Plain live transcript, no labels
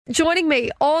Joining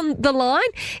me on the line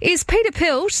is Peter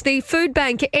Pilch, the Food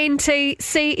Bank NT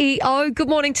CEO. Good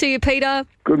morning to you, Peter.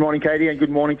 Good morning, Katie, and good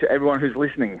morning to everyone who's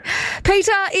listening.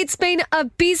 Peter, it's been a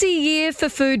busy year for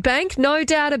Food Bank, no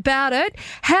doubt about it.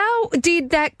 How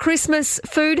did that Christmas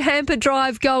food hamper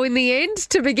drive go in the end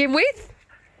to begin with?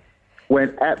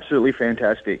 Went absolutely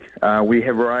fantastic. We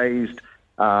have raised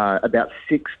about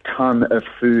 6 tonne of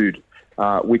food,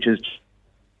 which is...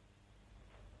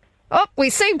 Oh, we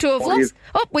seem to have lost...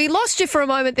 Oh, we lost you for a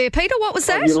moment there, Peter. What was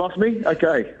that? You lost me?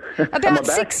 Okay. About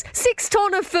six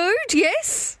tonne of food,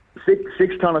 yes?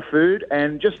 Six tonne of food,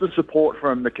 and just the support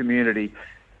from the community,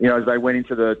 you know, as they went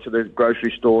into the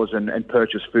grocery stores and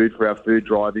purchased food for our food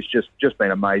drive, it's just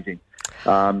been amazing.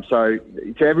 So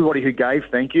to everybody who gave,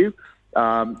 thank you.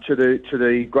 To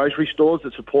the grocery stores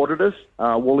that supported us,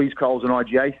 Woolies, Coles and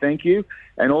IGA, thank you.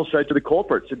 And also to the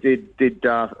corporates that did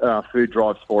food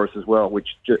drives for us as well, which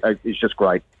is just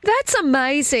great. That's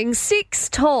amazing. 6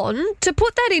 tonne. To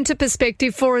put that into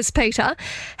perspective for us, Peter,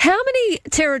 how many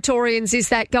Territorians is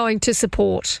that going to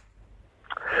support?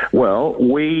 Well,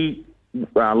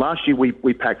 last year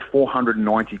we packed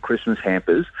 490 Christmas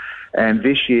hampers. And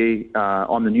this year,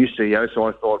 I'm the new CEO, so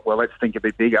I thought, well, let's think a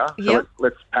bit bigger. Yep. So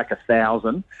let's pack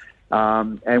 1,000.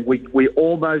 And we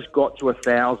almost got to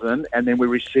 1,000, and then we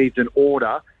received an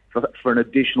order for an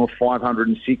additional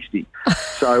 560.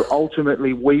 So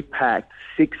ultimately, we packed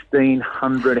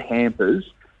 1,600 hampers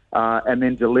and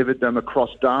then delivered them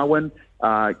across Darwin,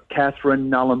 Katherine,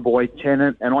 Nhulunbuy,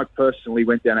 Tennant, and I personally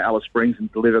went down to Alice Springs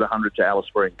and delivered 100 to Alice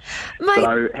Springs. Mate,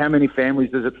 so how many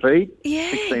families does it feed? Yeah.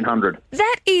 1,600.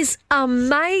 That is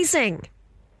amazing.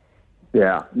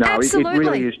 Yeah, no, it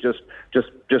really is just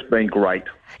been great.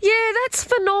 Yeah, that's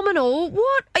phenomenal.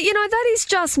 That is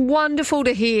just wonderful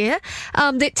to hear,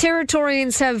 that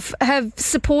Territorians have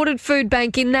supported Food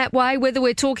Bank in that way, whether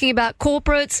we're talking about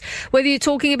corporates, whether you're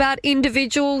talking about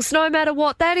individuals, no matter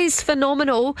what, that is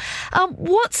phenomenal.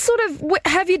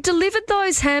 Have you delivered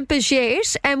those hampers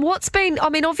yet? And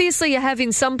obviously you have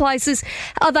in some places,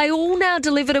 are they all now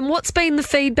delivered? And what's been the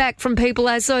feedback from people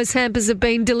as those hampers have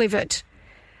been delivered?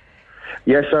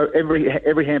 Yeah, so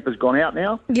every hamper's gone out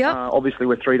now. Yep. Obviously,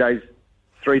 we're 3 days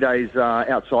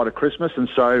outside of Christmas, and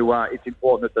so it's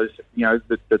important that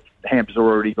the hampers are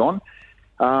already gone.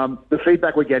 The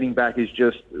feedback we're getting back is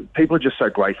just people are just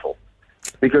so grateful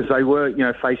because they were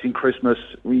facing Christmas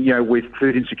with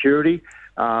food insecurity,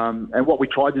 and what we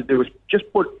tried to do was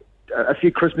just put a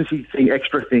few Christmassy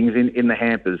extra things in the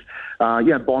hampers,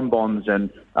 bonbons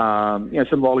and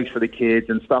some lollies for the kids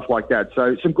and stuff like that.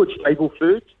 So some good staple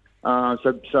foods.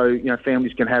 So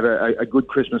families can have a good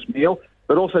Christmas meal,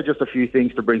 but also just a few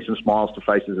things to bring some smiles to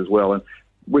faces as well. And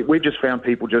we've just found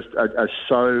people just are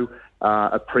so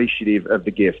appreciative of the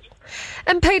gift.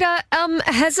 And Peter,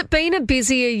 has it been a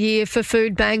busier year for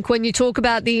Food Bank when you talk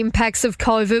about the impacts of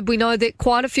COVID? We know that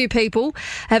quite a few people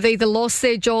have either lost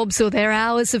their jobs or their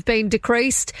hours have been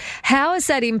decreased. How has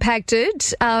that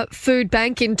impacted Food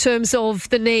Bank in terms of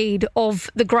the need of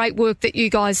the great work that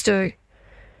you guys do?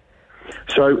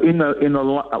 So in the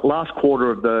last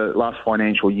quarter of the last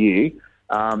financial year,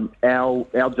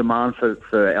 our demand for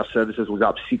our services was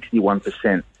up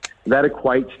 61%. That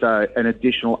equates to an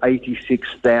additional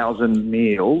 86,000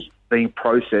 meals being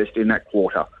processed in that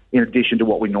quarter, in addition to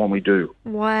what we normally do.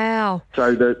 Wow!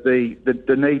 So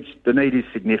the need is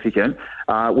significant.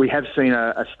 We have seen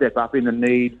a step up in the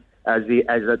need as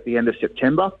at the end of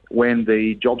September, when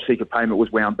the job seeker payment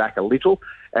was wound back a little,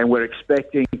 and we're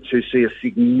expecting to see a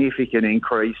significant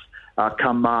increase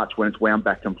come March when it's wound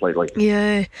back completely.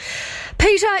 Yeah.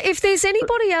 Peter, if there's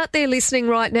anybody out there listening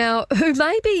right now who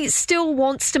maybe still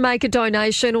wants to make a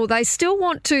donation or they still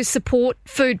want to support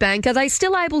Food Bank, are they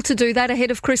still able to do that ahead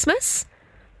of Christmas?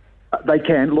 They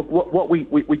can. Look, what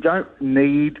we don't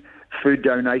need food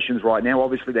donations right now.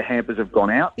 Obviously, the hampers have gone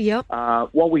out. Yep.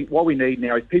 What we need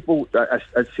now is people are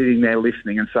sitting there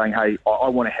listening and saying, hey, I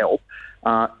want to help.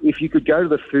 If you could go to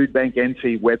the Food Bank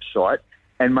NT website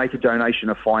and make a donation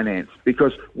of finance,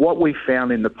 because what we've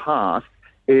found in the past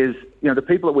is, the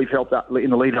people that we've helped out in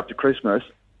the lead up to Christmas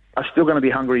are still going to be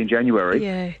hungry in January.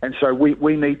 Yeah. And so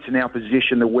we need to now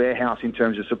position the warehouse in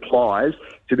terms of supplies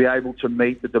to be able to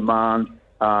meet the demand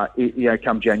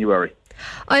come January.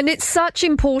 And it's such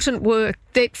important work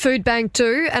that Food Bank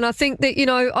do, and I think that,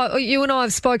 you and I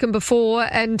have spoken before,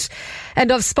 and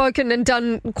I've spoken and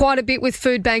done quite a bit with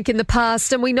Food Bank in the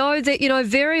past, and we know that,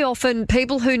 very often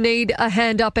people who need a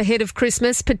hand up ahead of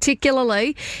Christmas,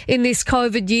 particularly in this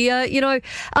COVID year,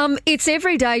 it's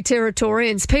everyday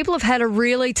Territorians. People have had a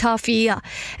really tough year,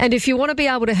 and if you want to be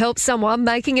able to help someone,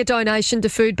 making a donation to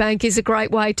Food Bank is a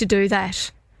great way to do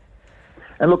that.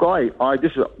 And look, I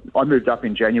moved up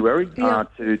in January Yeah.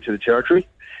 to the Territory,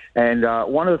 and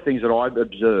one of the things that I've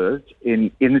observed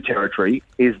in the Territory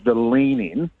is the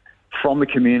lean-in from the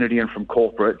community and from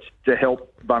corporates to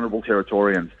help vulnerable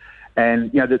Territorians.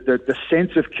 And, the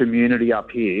sense of community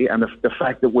up here and the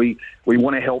fact that we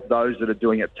want to help those that are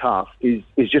doing it tough is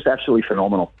just absolutely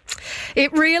phenomenal.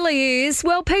 It really is.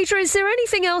 Well, Peter, is there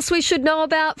anything else we should know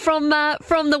about from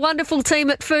the wonderful team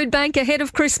at Food Bank ahead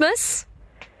of Christmas?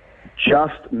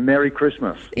 Just Merry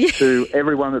Christmas to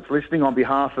everyone that's listening. On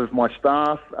behalf of my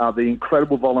staff, the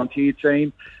incredible volunteer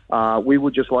team, we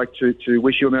would just like to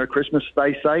wish you a Merry Christmas.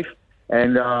 Stay safe.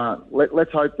 And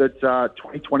let's hope that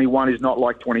 2021 is not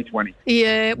like 2020.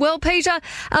 Yeah. Well, Peter,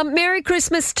 Merry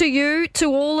Christmas to you, to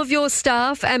all of your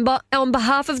staff, and on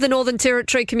behalf of the Northern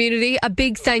Territory community, a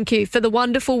big thank you for the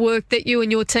wonderful work that you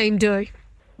and your team do.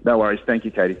 No worries. Thank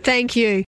you, Katie. Thank you.